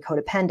functioning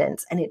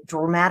codependence. And it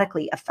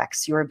dramatically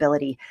affects your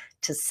ability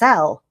to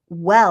sell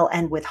well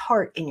and with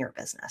heart in your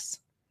business.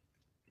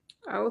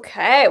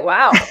 Okay.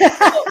 Wow.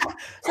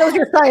 So was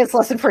your science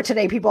lesson for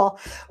today, people.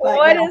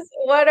 But,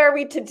 what are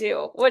we to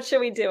do? What should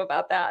we do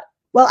about that?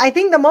 Well, I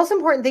think the most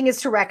important thing is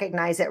to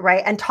recognize it,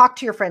 right? And talk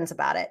to your friends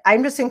about it.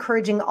 I'm just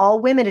encouraging all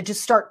women to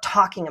just start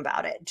talking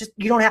about it. Just,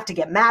 you don't have to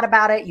get mad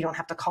about it. You don't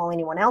have to call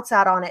anyone else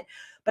out on it.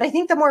 But I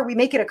think the more we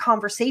make it a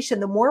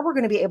conversation, the more we're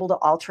going to be able to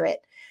alter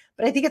it.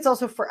 But I think it's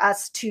also for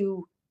us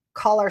to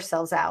call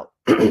ourselves out.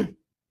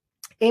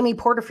 Amy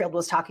Porterfield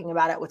was talking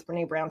about it with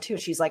Brene Brown too.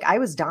 She's like, I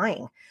was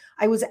dying.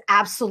 I was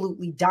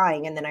absolutely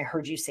dying. And then I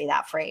heard you say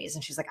that phrase.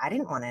 And she's like, I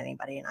didn't want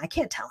anybody and I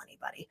can't tell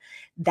anybody.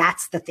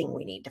 That's the thing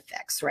we need to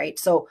fix, right?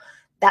 So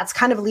that's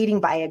kind of leading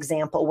by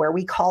example, where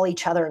we call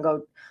each other and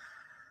go,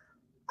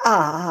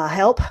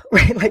 help,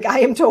 right? Like,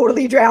 I am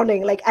totally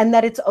drowning, like, and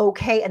that it's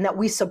okay. And that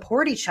we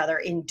support each other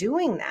in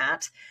doing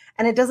that.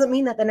 And it doesn't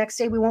mean that the next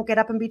day we won't get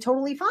up and be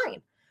totally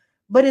fine.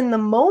 But in the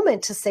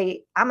moment to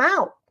say, I'm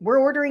out, we're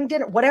ordering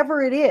dinner,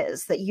 whatever it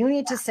is that you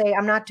need to say,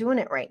 I'm not doing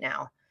it right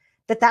now,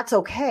 that's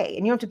okay.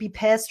 And you don't have to be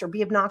pissed or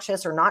be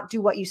obnoxious or not do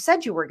what you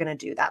said you were going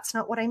to do. That's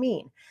not what I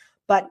mean.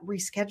 But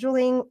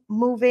rescheduling,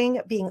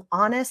 moving, being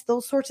honest,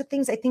 those sorts of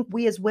things, I think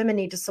we as women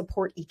need to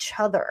support each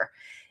other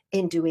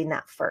in doing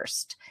that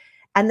first.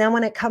 And then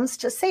when it comes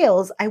to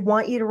sales, I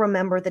want you to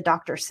remember the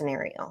doctor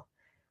scenario,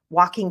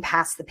 walking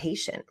past the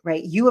patient,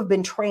 right? You have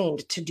been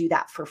trained to do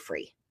that for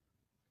free.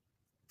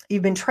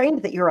 You've been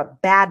trained that you're a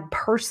bad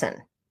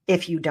person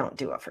if you don't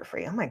do it for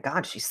free. Oh my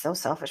God, she's so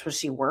selfish. Will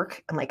she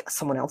work? And like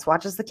someone else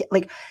watches the kid.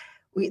 Like,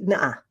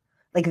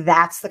 like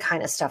that's the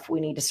kind of stuff we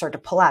need to start to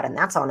pull out. And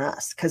that's on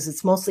us because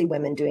it's mostly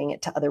women doing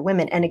it to other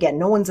women. And again,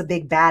 no one's a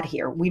big bad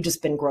here. We've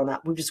just been grown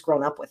up. We've just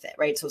grown up with it,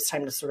 right? So it's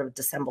time to sort of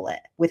dissemble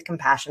it with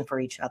compassion for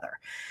each other.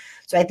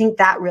 So I think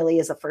that really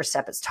is the first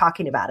step. It's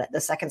talking about it.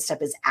 The second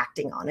step is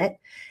acting on it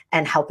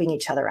and helping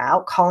each other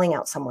out, calling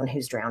out someone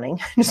who's drowning.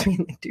 Just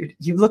being like, dude,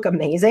 you look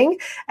amazing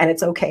and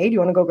it's okay. Do you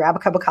want to go grab a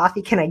cup of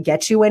coffee? Can I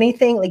get you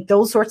anything? Like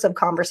those sorts of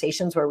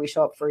conversations where we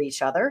show up for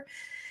each other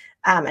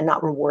and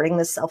not rewarding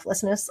this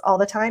selflessness all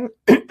the time.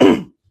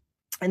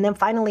 And then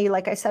finally,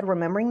 like I said,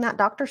 remembering that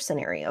doctor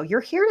scenario,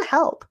 you're here to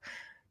help.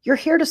 You're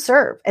here to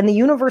serve and the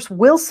universe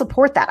will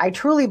support that. I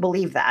truly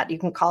believe that. You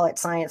can call it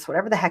science,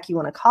 whatever the heck you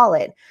want to call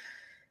it.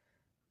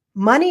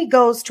 Money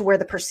goes to where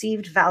the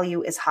perceived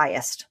value is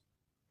highest.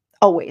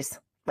 Always.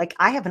 Like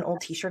I have an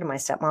old t-shirt of my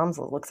stepmom's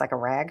that looks like a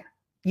rag.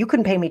 You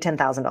couldn't pay me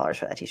 $10,000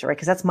 for that t-shirt, right?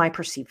 Because that's my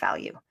perceived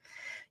value.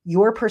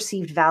 Your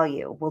perceived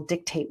value will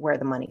dictate where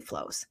the money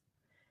flows.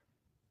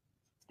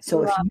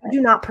 So if you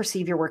do not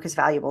perceive your work as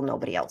valuable,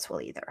 nobody else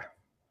will either.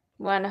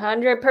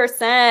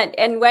 100%.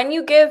 And when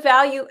you give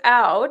value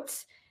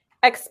out,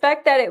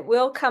 expect that it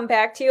will come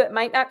back to you. It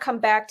might not come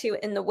back to you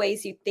in the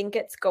ways you think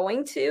it's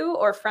going to,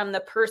 or from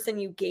the person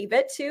you gave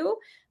it to,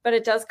 but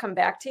it does come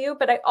back to you.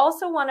 But I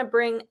also want to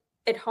bring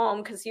it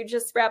home because you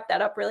just wrapped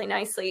that up really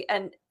nicely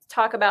and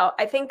talk about,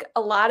 I think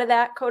a lot of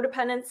that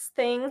codependence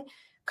thing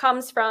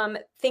comes from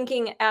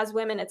thinking as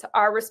women, it's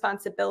our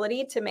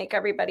responsibility to make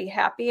everybody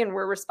happy. And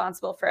we're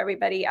responsible for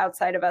everybody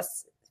outside of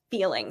us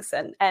feelings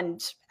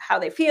and how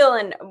they feel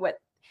and what,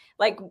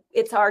 like,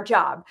 it's our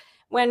job.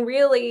 When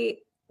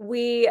really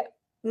we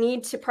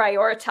need to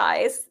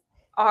prioritize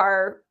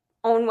our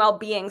own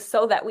well-being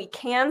so that we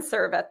can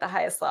serve at the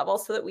highest level,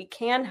 so that we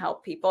can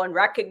help people and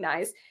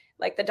recognize,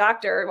 like the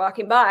doctor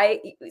walking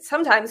by,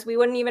 sometimes we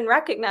wouldn't even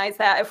recognize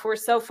that if we're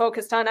so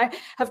focused on, I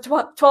have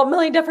 12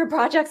 million different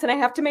projects and I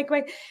have to make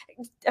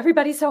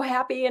everybody so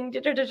happy and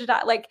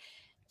like,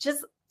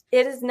 just,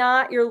 it is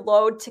not your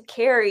load to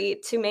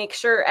carry to make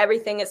sure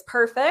everything is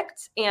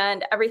perfect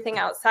and everything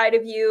outside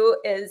of you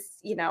is,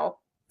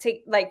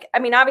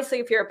 obviously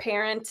if you're a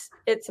parent,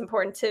 it's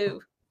important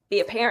to be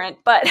a parent,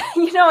 but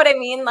you know what I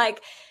mean?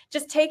 Like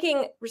just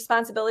taking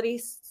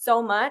responsibility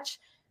so much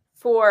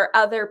for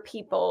other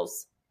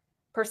people's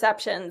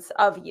perceptions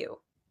of you.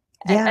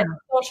 Yeah. And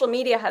social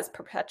media has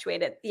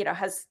perpetuated,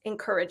 has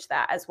encouraged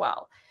that as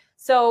well.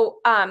 So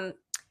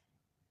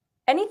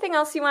anything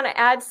else you want to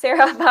add,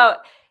 Sarah, about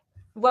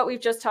what we've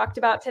just talked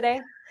about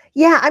today?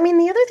 Yeah. I mean,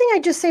 the other thing I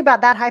just say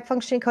about that high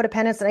functioning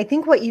codependence, and I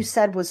think what you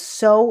said was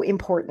so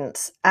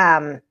important.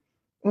 And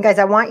guys,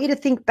 I want you to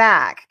think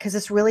back because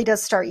this really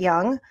does start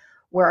young,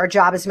 where our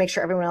job is to make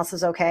sure everyone else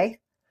is okay.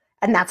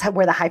 And that's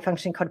where the high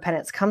functioning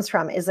codependence comes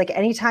from, is like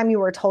anytime you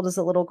were told as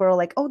a little girl,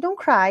 like, oh, don't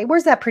cry.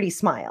 Where's that pretty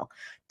smile?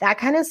 That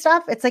kind of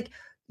stuff. It's like,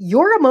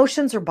 your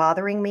emotions are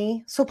bothering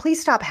me, so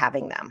please stop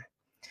having them.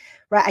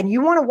 Right. And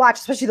you want to watch,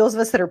 especially those of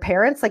us that are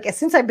parents, like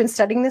since I've been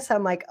studying this,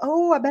 I'm like,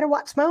 oh, I better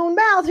watch my own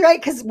mouth, right?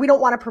 Because we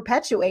don't want to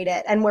perpetuate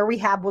it. And where we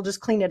have, we'll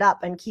just clean it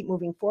up and keep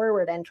moving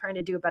forward and trying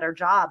to do a better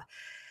job.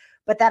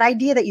 But that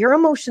idea that your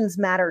emotions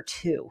matter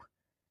too.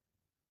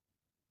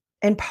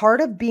 And part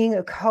of being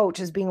a coach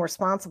is being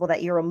responsible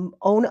that your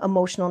own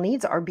emotional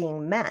needs are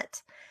being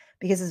met,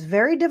 because it's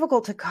very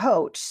difficult to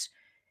coach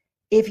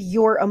if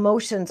your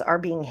emotions are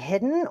being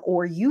hidden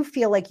or you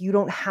feel like you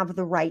don't have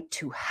the right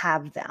to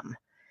have them,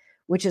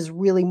 which is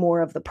really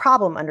more of the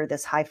problem under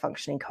this high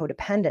functioning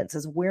codependence.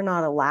 Is we're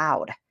not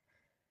allowed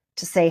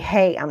to say,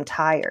 hey, I'm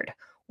tired.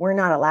 We're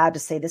not allowed to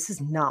say, this is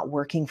not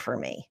working for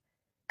me,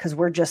 because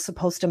we're just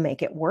supposed to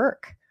make it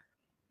work.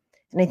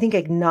 And I think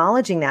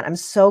acknowledging that, I'm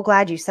so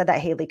glad you said that,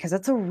 Haley, because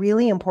that's a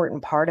really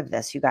important part of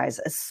this, you guys,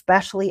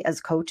 especially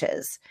as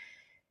coaches.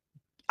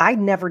 I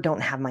never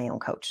don't have my own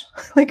coach.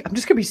 Like, I'm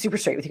just going to be super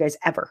straight with you guys,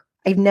 ever.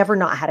 I've never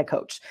not had a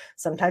coach.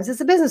 Sometimes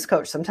it's a business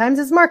coach. Sometimes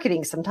it's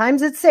marketing.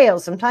 Sometimes it's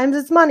sales. Sometimes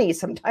it's money.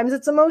 Sometimes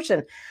it's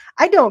emotion.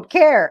 I don't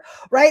care,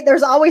 right?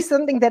 There's always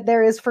something that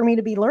there is for me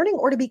to be learning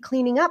or to be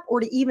cleaning up or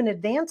to even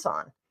advance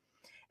on.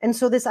 And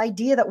so this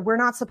idea that we're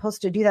not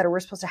supposed to do that, or we're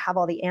supposed to have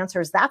all the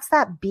answers, that's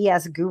that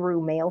BS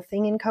guru male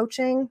thing in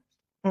coaching.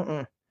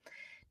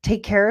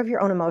 Take care of your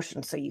own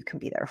emotions so you can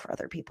be there for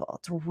other people.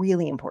 It's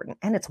really important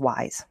and it's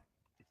wise.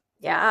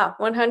 Yeah,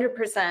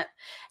 100%.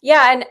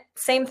 Yeah. And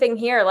same thing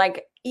here,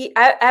 like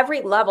at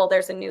every level,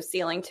 there's a new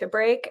ceiling to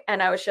break.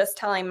 And I was just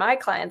telling my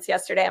clients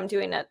yesterday, I'm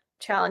doing a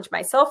challenge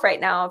myself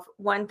right now of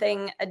one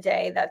thing a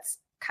day that's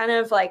kind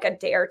of like a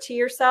dare to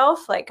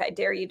yourself. Like, I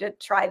dare you to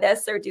try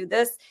this or do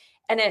this.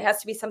 And it has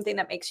to be something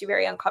that makes you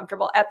very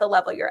uncomfortable at the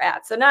level you're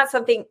at. So not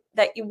something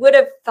that you would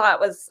have thought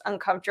was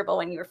uncomfortable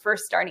when you were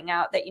first starting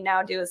out that you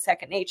now do as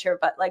second nature,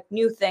 but like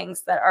new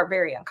things that are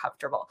very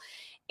uncomfortable.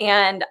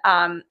 And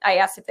I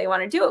asked if they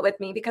want to do it with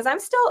me because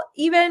I'm still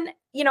even,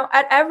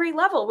 at every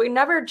level, we're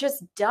never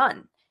just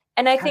done.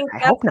 And I think I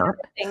hope not.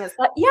 The thing is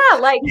that,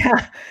 I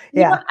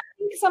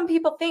think some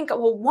people think,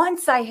 well,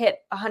 once I hit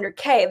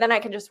 100K, then I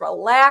can just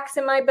relax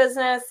in my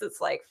business.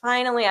 It's like,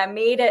 finally, I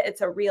made it.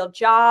 It's a real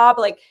job.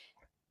 Like,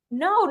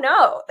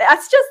 no,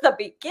 that's just the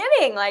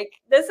beginning. Like,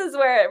 this is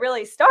where it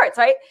really starts,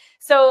 right?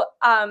 So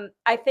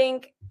I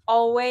think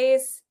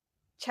always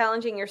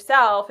challenging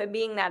yourself and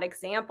being that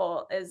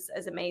example is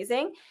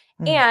amazing.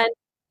 And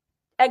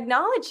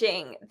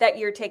acknowledging that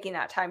you're taking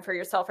that time for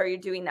yourself or you're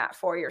doing that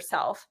for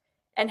yourself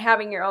and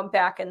having your own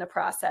back in the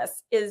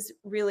process is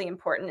really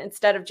important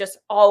instead of just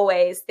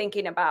always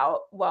thinking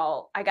about,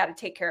 well, I got to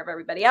take care of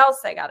everybody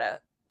else. I got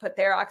to put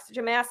their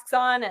oxygen masks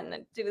on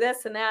and do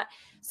this and that.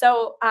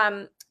 So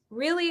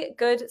really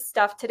good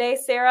stuff today,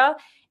 Sarah.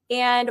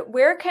 And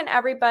where can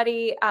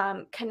everybody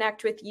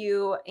connect with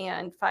you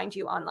and find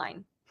you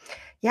online?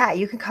 Yeah,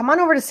 you can come on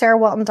over to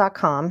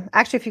sarahwelton.com.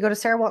 Actually, if you go to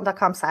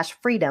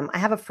sarahwelton.com/freedom, I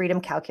have a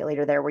freedom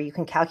calculator there where you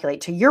can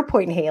calculate, to your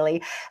point,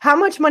 Haley, how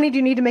much money do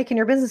you need to make in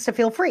your business to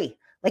feel free?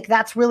 Like,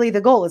 that's really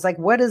the goal, is like,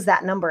 what is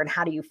that number and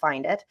how do you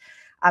find it?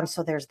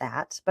 So there's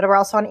that. But we're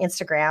also on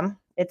Instagram.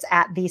 It's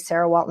at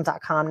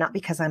thesarahwelton.com, not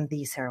because I'm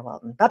the Sarah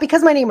Welton, but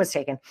because my name was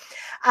taken.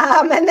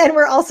 And then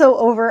we're also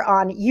over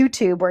on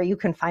YouTube where you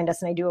can find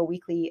us. And I do a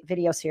weekly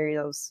video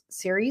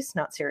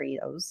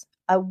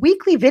a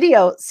weekly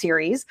video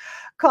series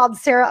called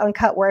Sarah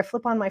Uncut, where I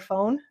flip on my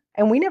phone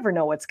and we never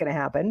know what's going to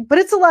happen, but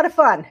it's a lot of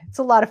fun.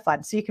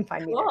 So you can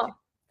find me there too.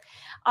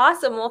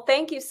 Awesome. Well,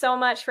 thank you so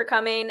much for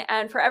coming.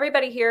 And for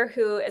everybody here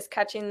who is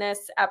catching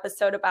this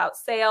episode about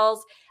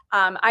sales,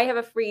 I have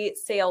a free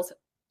sales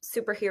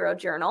superhero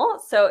journal.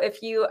 So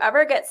if you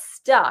ever get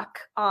stuck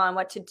on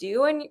what to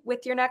do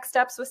with your next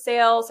steps with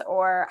sales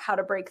or how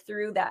to break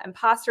through that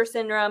imposter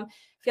syndrome,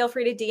 feel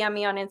free to DM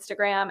me on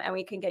Instagram and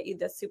we can get you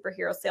the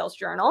superhero sales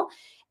journal.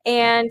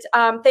 And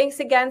thanks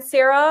again,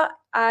 Sarah.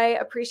 I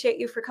appreciate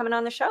you for coming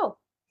on the show.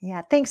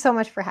 Yeah. Thanks so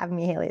much for having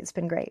me, Haley. It's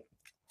been great.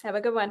 Have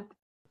a good one.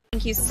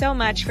 Thank you so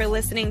much for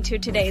listening to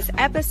today's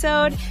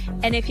episode.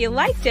 And if you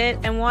liked it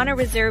and want to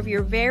reserve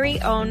your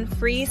very own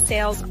free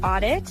sales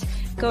audit,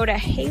 go to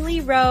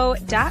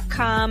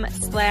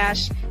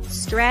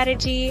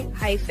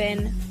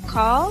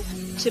haleyrowe.com/strategy-call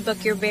to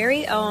book your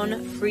very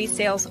own free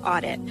sales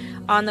audit.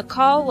 On the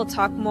call, we'll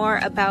talk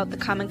more about the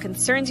common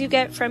concerns you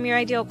get from your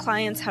ideal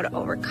clients, how to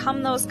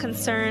overcome those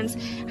concerns,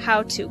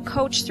 how to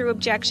coach through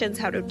objections,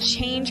 how to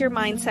change your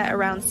mindset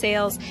around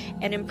sales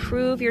and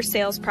improve your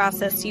sales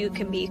process so you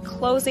can be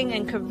closing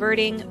and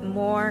converting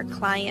more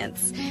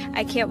clients.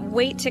 I can't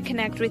wait to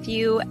connect with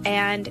you,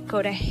 and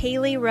go to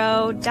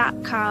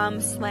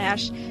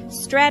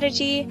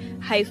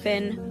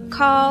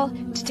haleyrowe.com/strategy-call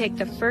to take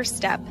the first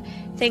step.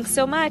 Thanks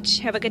so much.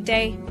 Have a good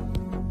day.